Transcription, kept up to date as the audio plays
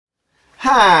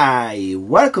Hi,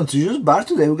 welcome to Juice Bar.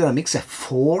 Today we're gonna mix a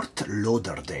Fort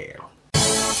Lauderdale.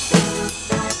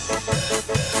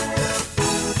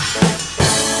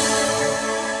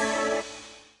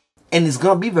 And it's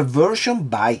gonna be the version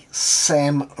by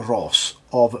Sam Ross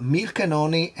of Milk and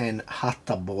Honey and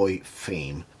Hatta Boy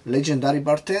fame. Legendary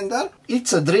bartender.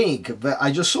 It's a drink that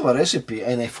I just saw a recipe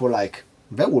and I feel like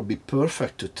that would be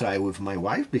perfect to try with my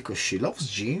wife because she loves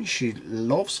gin, she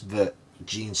loves the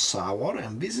gin sour,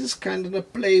 and this is kind of a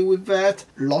play with that.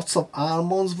 Lots of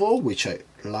almonds though, which I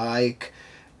like,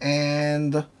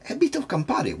 and a bit of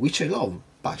Campari, which I love,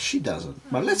 but she doesn't.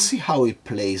 But let's see how it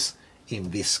plays in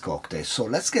this cocktail. So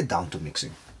let's get down to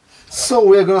mixing. So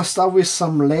we're gonna start with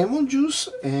some lemon juice,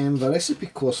 and the recipe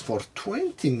calls for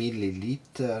 20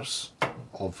 milliliters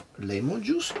of lemon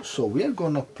juice, so we're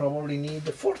gonna probably need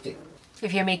 40.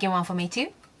 If you're making one for me too?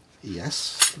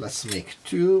 Yes, let's make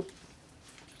two.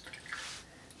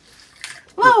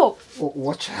 Whoa! Oh,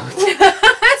 watch out.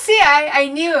 See, I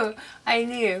knew.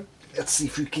 Let's see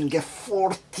if we can get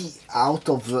 40 out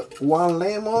of one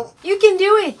lemon. You can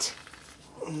do it!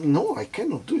 No, I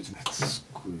cannot do it. Let's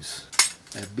squeeze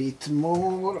a bit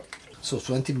more. So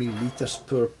 20 milliliters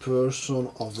per person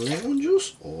of lemon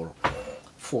juice, or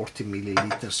 40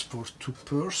 milliliters for two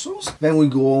persons. Then we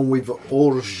go on with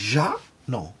orgeat.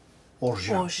 No,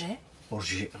 orgeat.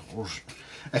 Orgeat.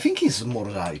 I think it's more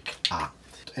like A.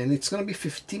 And it's gonna be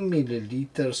 15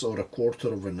 milliliters or a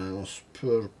quarter of an ounce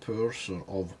per person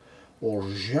of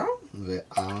orgeat, the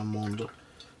almond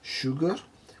sugar,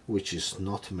 which is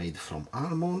not made from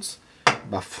almonds,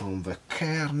 but from the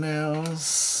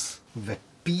kernels, the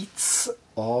pits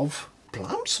of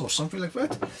plums or something like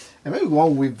that. And then we go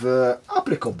on with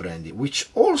apricot brandy, which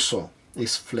also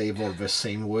is flavored the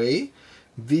same way.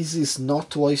 This is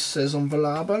not what it says on the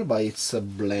label, but it's a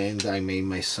blend I made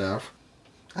myself.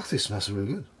 Actually, it smells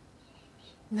really good.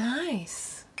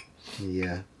 Nice.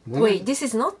 Yeah. Wait, this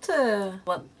is not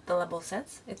what the label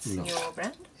says? It's your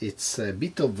brand? It's a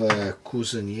bit of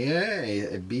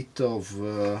Cuisinier, a bit of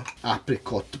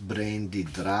apricot brandy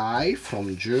dry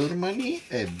from Germany,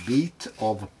 a bit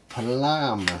of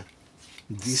plum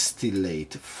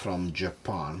distillate from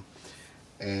Japan,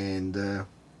 and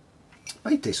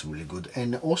it tastes really good.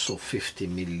 And also 50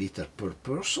 milliliters per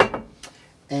person.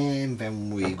 And then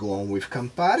we go on with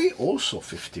Campari, also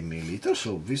 50 milliliters.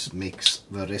 So this makes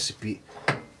the recipe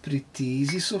pretty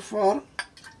easy so far.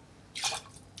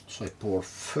 So I pour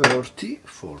 30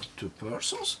 for two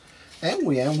persons, and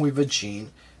we end with the gin,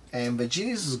 and the gin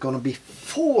is gonna be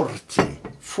 40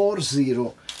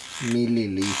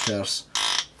 milliliters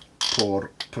per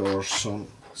person.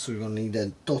 So you're gonna need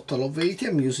a total of 80.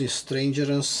 I'm using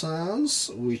Stranger & Sons,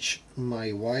 which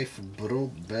my wife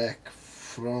brought back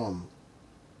from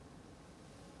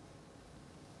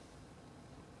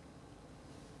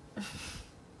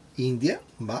India,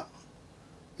 but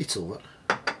it's over.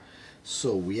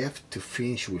 So we have to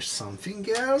finish with something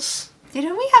else.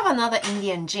 Didn't we have another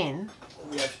Indian gin?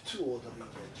 We have two other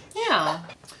ingredients. Yeah.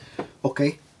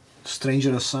 Okay,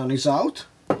 Stranger & Son is out.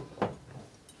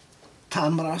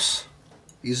 Tamras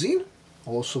is in,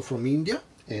 also from India.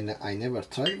 And I never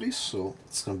tried this, so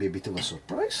it's gonna be a bit of a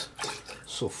surprise.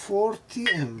 So 40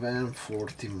 and then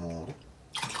 40 more.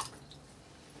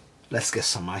 Let's get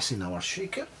some ice in our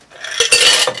shaker.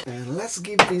 And let's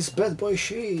give this bad boy a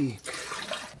shake.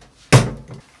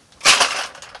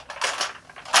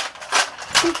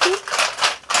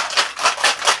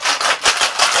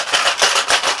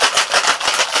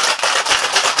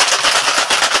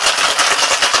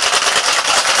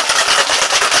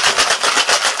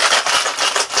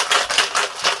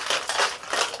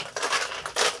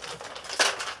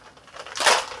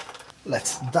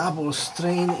 Let's double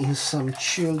strain in some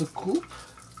chilled coupe.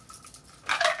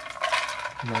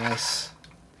 Nice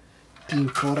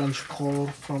pink orange color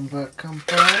from the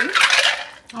Campari.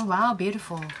 Oh wow,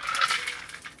 beautiful.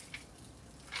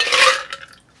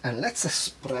 And let's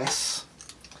express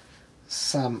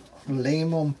some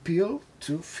lemon peel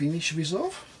to finish this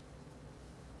off.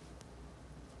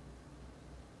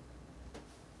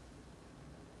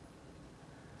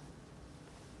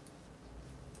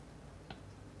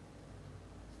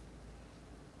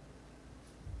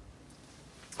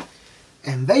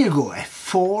 And there you go, a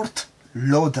Fort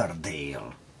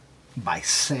Lauderdale by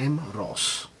Sam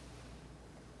Ross.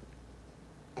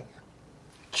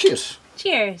 Cheers!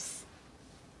 Cheers!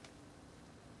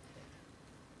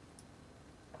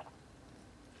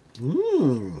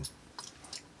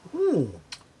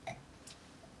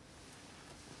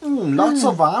 Lots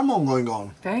of almond going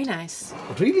on. Very nice.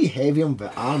 Really heavy on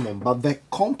the almond, but the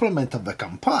complement of the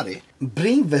Campari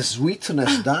bring the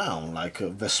sweetness down, like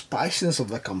the spiciness of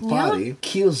the Campari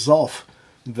kills off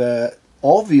the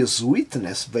obvious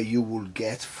sweetness that you will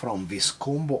get from this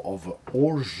combo of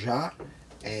orgeat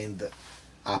and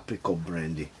apricot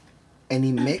brandy. And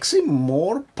it makes it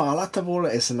more palatable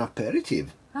as an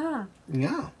aperitif. Ah.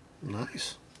 Yeah,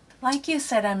 nice. Like you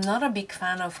said, I'm not a big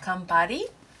fan of Campari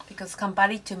because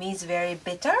Campari to me is very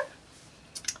bitter.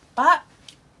 But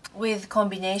with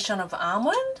combination of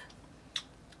almond,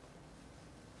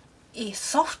 it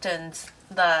softens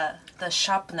the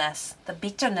sharpness, the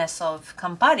bitterness of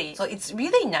Campari. So it's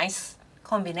really nice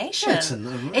combination.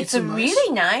 Yeah, it's a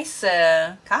really nice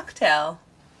cocktail.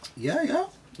 Yeah.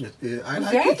 I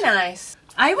like Very it. nice.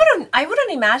 I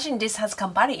wouldn't imagine this has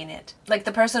Campari in it. Like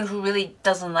the person who really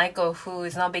doesn't like or who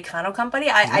is not a big fan of Campari,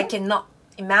 I cannot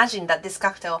imagine that this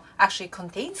cocktail actually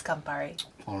contains Campari.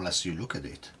 Unless you look at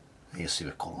it and you see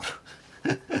the color.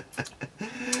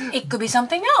 It could be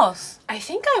something else. I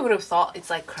think I would have thought it's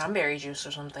like cranberry juice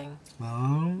or something.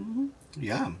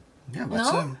 Yeah,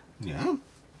 that's No? yeah.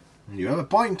 You have a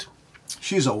point.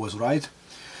 She's always right.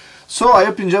 So I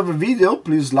hope you enjoyed the video.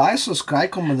 Please like,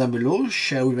 subscribe, comment down below,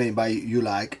 share with anybody you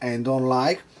like and don't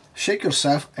like. Shake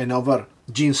yourself another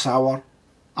gin sour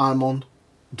almond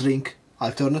drink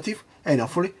alternative, and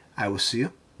hopefully I will see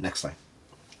you next time.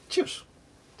 Cheers.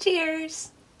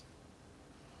 Cheers.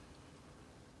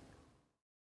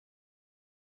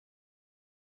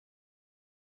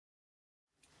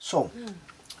 So,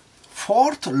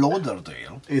 Fort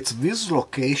Lauderdale, it's this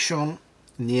location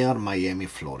near Miami,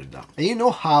 Florida. And you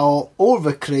know how all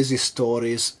the crazy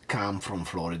stories come from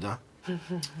Florida?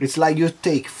 It's like you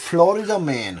take Florida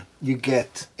man, you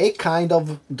get a kind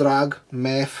of drug,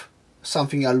 meth,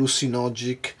 something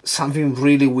hallucinogenic, something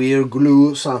really weird,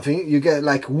 glue, something. You get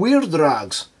like weird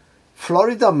drugs.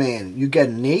 Florida man, you get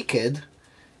naked,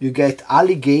 you get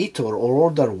alligator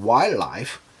or other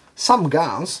wildlife, some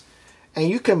guns, and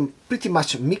you can pretty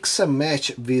much mix and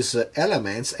match these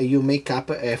elements and you make up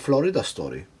a Florida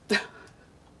story.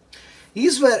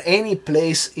 Is there any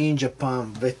place in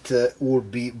Japan that would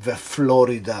be the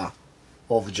Florida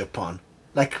of Japan?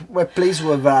 Like a place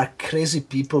where there are crazy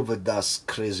people that does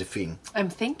crazy things. I'm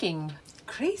thinking,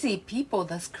 crazy people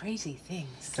does crazy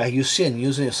things. Like you see a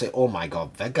news and you say, oh my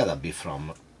god, that gotta be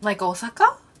from... Like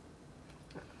Osaka?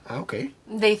 Okay.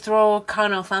 They throw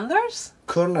Colonel Thunders?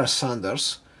 Colonel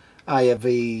Sanders.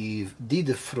 They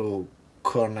did throw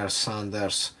Colonel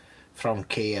Sanders from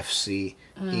KFC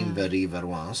in the river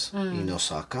once in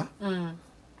Osaka.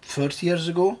 30 years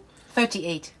ago.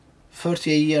 38.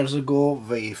 38 years ago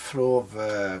they threw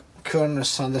the Colonel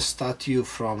Sanders statue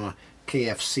from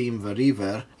KFC in the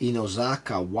river in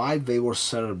Osaka while they were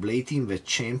celebrating the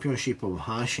championship of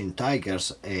Hanshin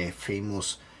Tigers, a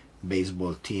famous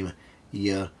baseball team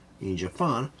here in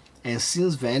Japan. And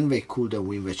since then they couldn't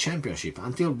win the championship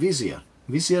until this year.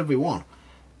 This year they won.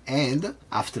 And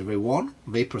after they won,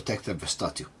 they protected the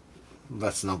statue.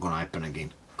 That's not gonna happen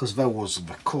again. Because that was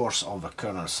the course of the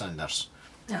Colonel Sanders.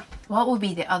 Yeah. What would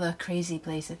be the other crazy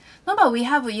places? No, but we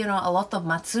have, you know, a lot of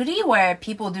matsuri where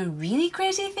people do really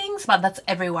crazy things, but that's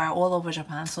everywhere, all over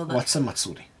Japan. So the What's a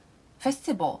matsuri?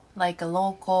 festival, like a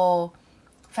local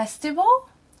festival,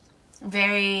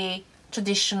 very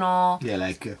traditional. Yeah,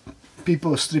 like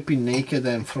people stripping naked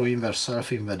and throwing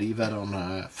themselves in the river on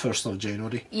 1st of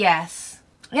January. Yes.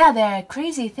 Yeah, there are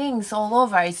crazy things all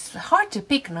over. It's hard to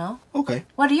pick, no? Okay.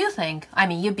 What do you think? I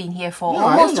mean, you've been here for No,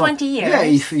 I almost don't know. 20 years.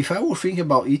 Yeah, if I would think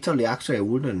about Italy, actually I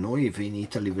wouldn't know if in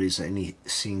Italy there is any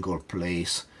single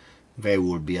place that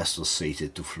would be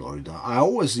associated to Florida. I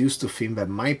always used to think that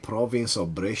my province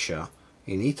of Brescia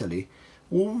in Italy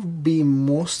would be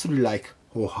mostly like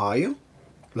Ohio.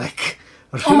 Like...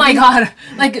 Oh my god!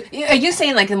 Like, are you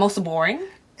saying like the most boring?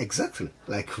 Exactly.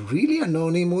 Like really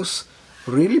anonymous,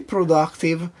 really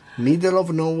productive, middle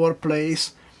of nowhere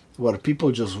place where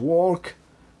people just walk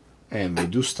and they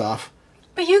do stuff.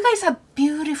 But you guys have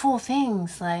beautiful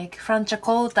things like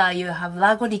Franciacorta, you have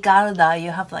Lago di Garda,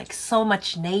 you have like so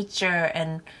much nature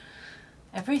and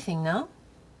everything, no?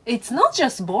 It's not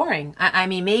just boring. I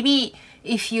mean, maybe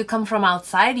if you come from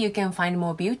outside, you can find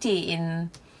more beauty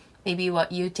in maybe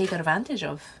what you take advantage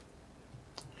of.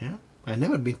 Yeah. I've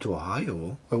never been to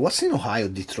Ohio. But what's in Ohio?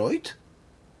 Detroit?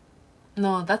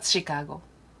 No, that's Chicago.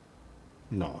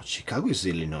 No, Chicago is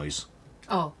Illinois.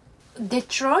 Oh.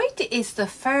 Detroit is the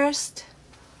first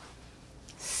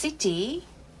city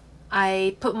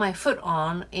I put my foot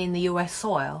on in the US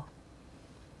soil.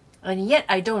 And yet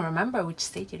I don't remember which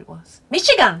state it was.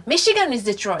 Michigan! Michigan is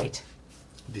Detroit.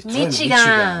 Detroit,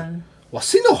 Michigan.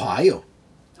 What's in Ohio?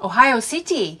 Ohio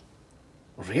City.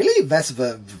 Really? That's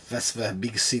the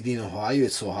big city in Ohio.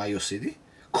 It's Ohio City.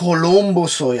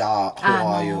 Columbus, Ohio.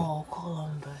 Ah, no,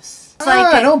 Columbus.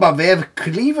 No, but we have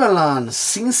Cleveland,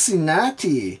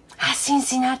 Cincinnati. Ah,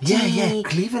 Cincinnati. Yeah,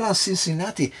 Cleveland,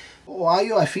 Cincinnati.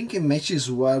 Ohio, I think it matches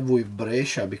well with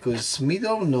Brescia because it's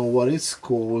middle of nowhere. It's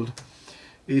cold.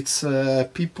 It's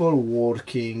people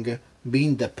working,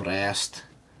 being depressed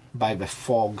by the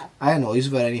fog. I don't know, is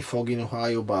there any fog in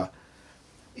Ohio, but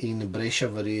in Brescia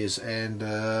there is, and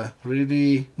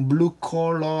really blue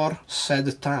collar,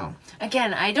 sad town.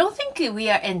 Again, I don't think we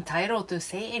are entitled to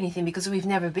say anything because we've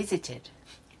never visited.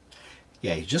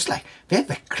 Yeah, it's just like, we have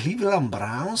the Cleveland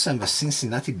Browns and the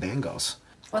Cincinnati Bengals.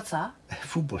 What's that?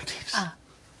 Football teams. Ah.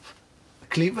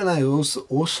 Cleveland is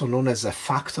also known as a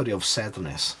factory of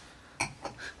sadness.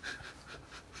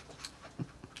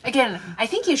 Again, I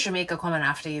think you should make a comment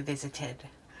after you visited.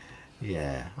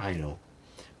 Yeah, I know.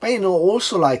 But you know,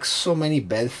 also like so many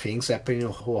bad things happen in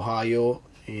Ohio,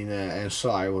 and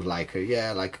so I was like,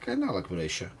 yeah, like kind of like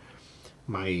Brescia,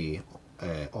 my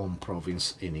home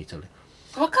province in Italy.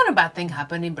 What kind of bad thing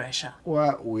happened in Brescia?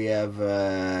 Well, we have.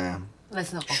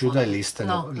 Let's not go Should on. I listen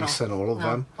all of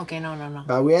them? Okay, no.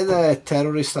 But we had a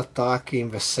terrorist attack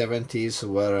in the 70s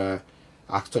where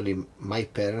actually my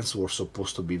parents were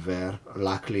supposed to be there.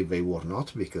 Luckily, they were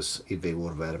not, because if they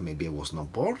were there, maybe I was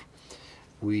not born.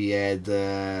 We had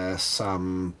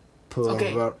some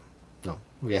pervert. No,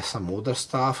 we had some other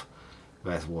stuff.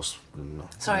 That was no.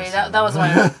 Sorry, that was my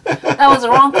that was the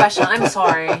wrong question. I'm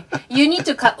sorry. You need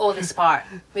to cut all this part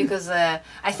because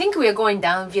I think we are going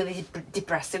down really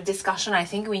depressive discussion. I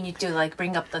think we need to like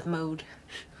bring up the mood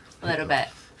a little bit.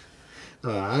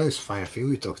 No, it's fine. I think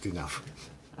we talked enough.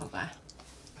 Okay.